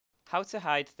How to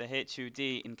hide the HUD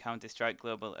in Counter-Strike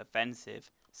Global Offensive.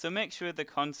 So make sure the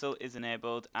console is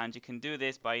enabled, and you can do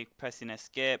this by pressing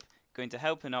escape, going to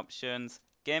help and options,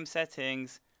 game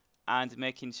settings, and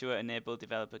making sure enable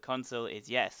developer console is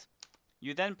yes.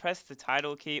 You then press the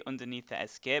title key underneath the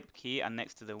escape key and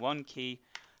next to the 1 key,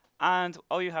 and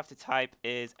all you have to type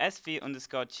is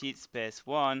sv_cheat space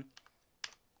 1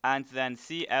 and then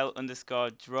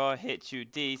cl_draw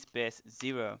HUD space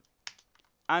 0,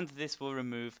 and this will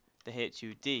remove the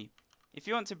HUD. If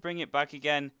you want to bring it back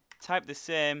again, type the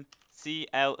same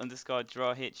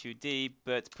cl_draw HUD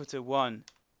but put a 1,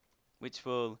 which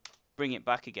will bring it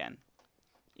back again.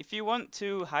 If you want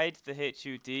to hide the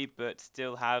HUD but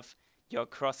still have your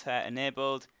crosshair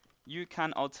enabled, you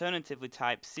can alternatively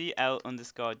type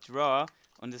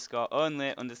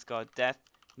cl_draw_only_death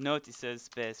notices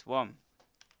space 1.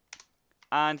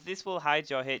 And this will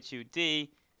hide your HUD,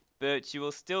 but you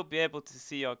will still be able to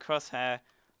see your crosshair,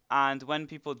 and when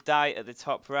people die at the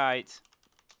top right,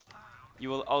 you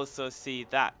will also see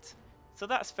that. So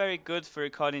that's very good for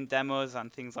recording demos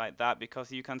and things like that,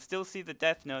 because you can still see the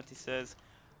death notices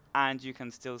and you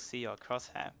can still see your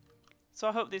crosshair. So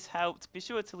I hope this helped. Be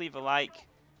sure to leave a like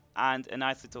and a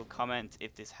nice little comment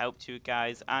if this helped you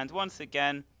guys. And once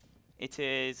again, it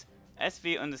is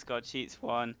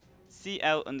sv_cheats1,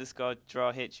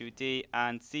 cl_draw HUD,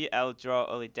 and cl_draw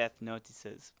only death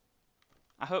notices.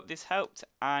 I hope this helped,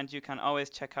 and you can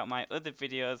always check out my other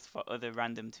videos for other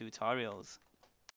random tutorials.